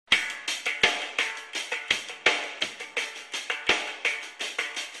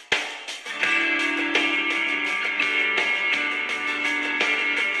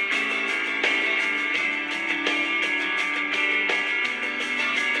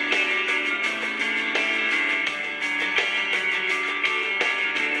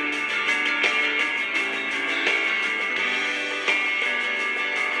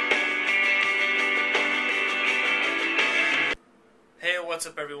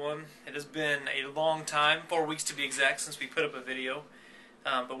everyone. It has been a long time, 4 weeks to be exact, since we put up a video.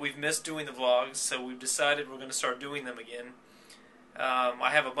 But we've missed doing the vlogs, so we've decided we're going to start doing them again. I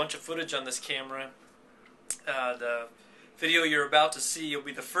have a bunch of footage on this camera. The video you're about to see will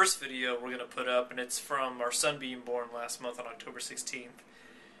be the first video we're going to put up, and it's from our son being born last month on October 16th.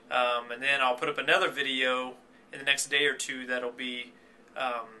 And then I'll put up another video in the next day or two that'll be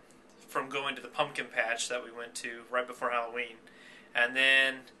from going to the pumpkin patch that we went to right before Halloween. And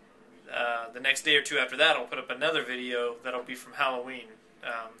then the next day or two after that, I'll put up another video that'll be from Halloween,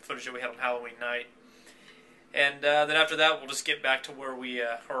 footage that we had on Halloween night. And then after that, we'll just get back to where we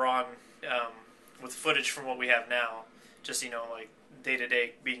are on with footage from what we have now. Just, like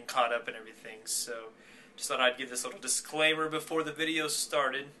day-to-day being caught up and everything. So just thought I'd give this little disclaimer before the video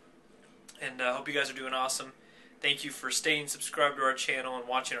started. And I hope you guys are doing awesome. Thank you for staying subscribed to our channel and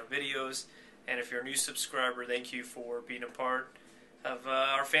watching our videos. And if you're a new subscriber, thank you for being a part of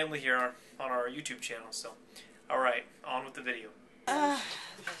our family here on our YouTube channel. So, alright, on with the video. Yeah.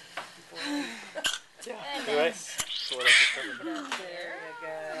 Right? So what else is coming? There you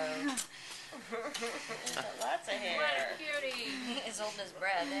go. Lots of hair. What a cutie. He's holding his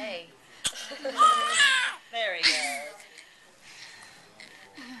breath, hey. There he goes.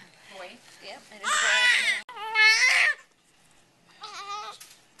 Boy, yep, it is breath.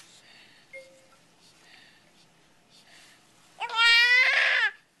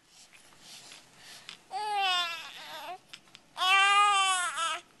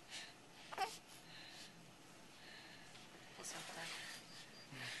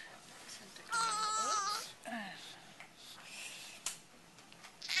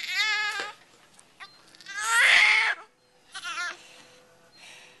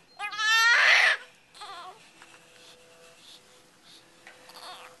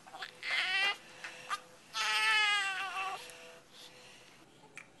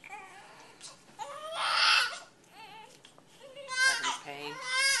 Pain.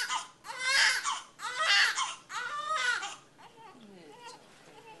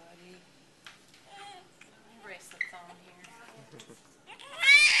 Bracelets on here.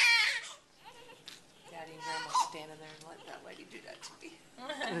 Daddy and Grandma standing there and let that lady do that to me.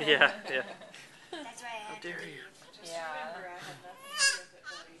 Yeah, yeah. That's right. How dare you? Just remember, I had nothing to do with it,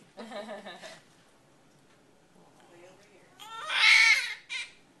 buddy. Way over here.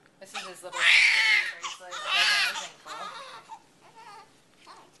 This is his little bracelet. Doesn't cool.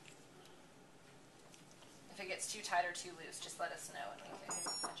 If it gets too tight or too loose, just let us know and we can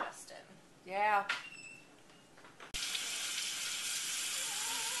adjust it. Yeah. Is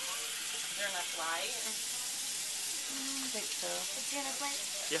there enough light? I think so. Is there enough light?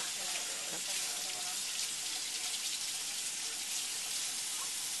 Yeah.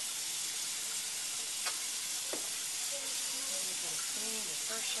 Clean your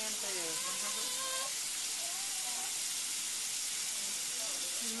first shampoo.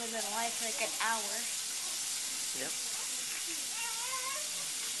 We've been live for like an hour. Yep.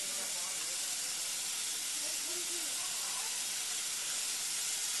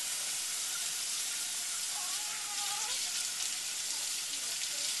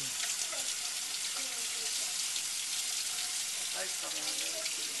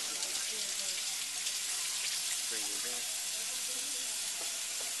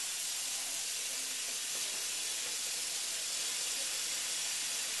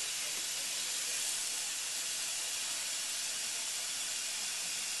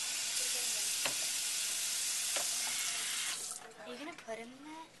 Are you gonna put him in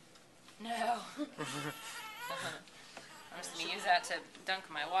that? No. I'm just going to use that to dunk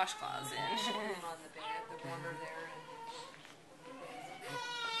my washcloths in. On the bed, the warmer there.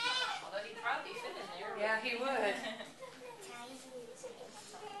 Although he'd probably fit in there. Yeah, he would.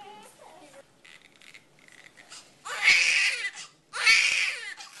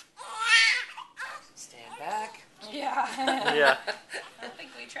 Stand back. Yeah. Yeah. I don't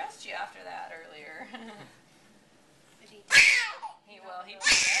think we trust you after that earlier. He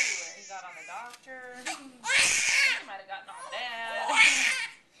put it everywhere. He got on the doctor. He might have gotten on Dad.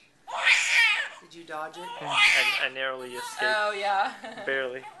 Did you dodge it? I narrowly escaped. Oh, yeah.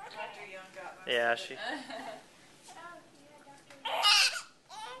 Barely. Yeah, she...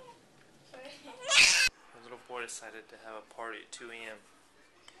 The little boy decided to have a party at 2 a.m.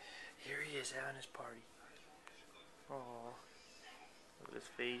 Here he is having his party. Aww. Look at his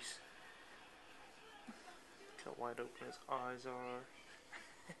face. Look how wide open his eyes are.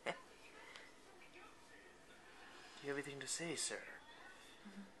 Do you have anything to say, sir?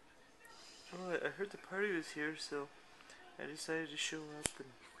 Oh, I heard the party was here, so I decided to show up,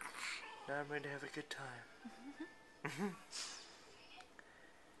 and now I'm ready to have a good time.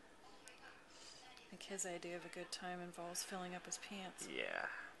 think his idea of a good time involves filling up his pants. Yeah.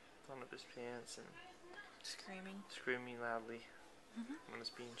 Pulling up his pants and Screaming loudly when it's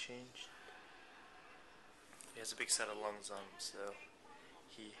being changed. He has a big set of lungs on him, so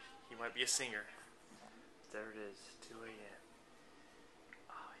he might be a singer. There it is, 2 a.m.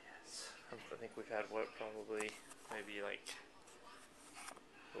 Oh yes. I think we've had probably maybe like,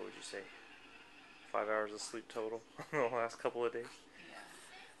 what would you say, 5 hours of sleep total in the last couple of days.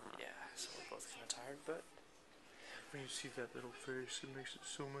 Yeah, so we're both kind of tired, but when you see that little face, it makes it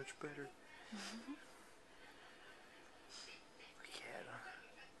so much better. Cat, huh?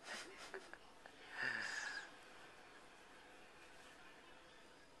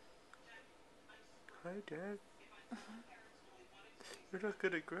 Hi, Dad. You're not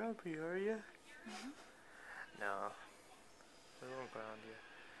gonna grab me, are you? No, I won't ground you.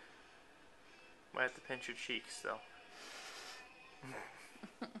 Might have to pinch your cheeks, though.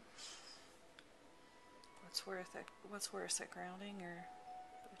 What's worse, a grounding or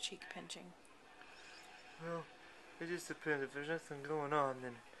a cheek pinching? Well, it just depends. If there's nothing going on,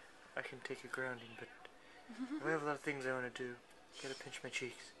 then I can take a grounding, but I have a lot of things I want to do. Gotta pinch my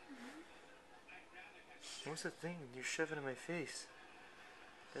cheeks. What's the thing you're shoving in my face?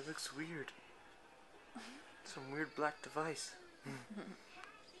 That looks weird. Some weird black device.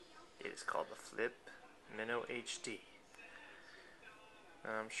 It is called the Flip Minnow HD.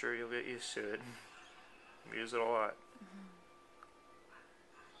 I'm sure you'll get used to it. Use it a lot.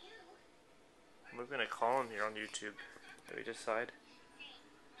 We're gonna call him here on YouTube. Did we decide?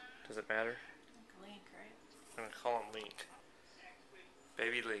 Does it matter? Link, right? I'm gonna call him Link.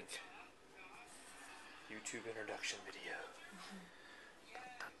 Baby Link. YouTube introduction video.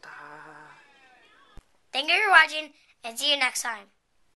 Thank you for watching, and see you next time.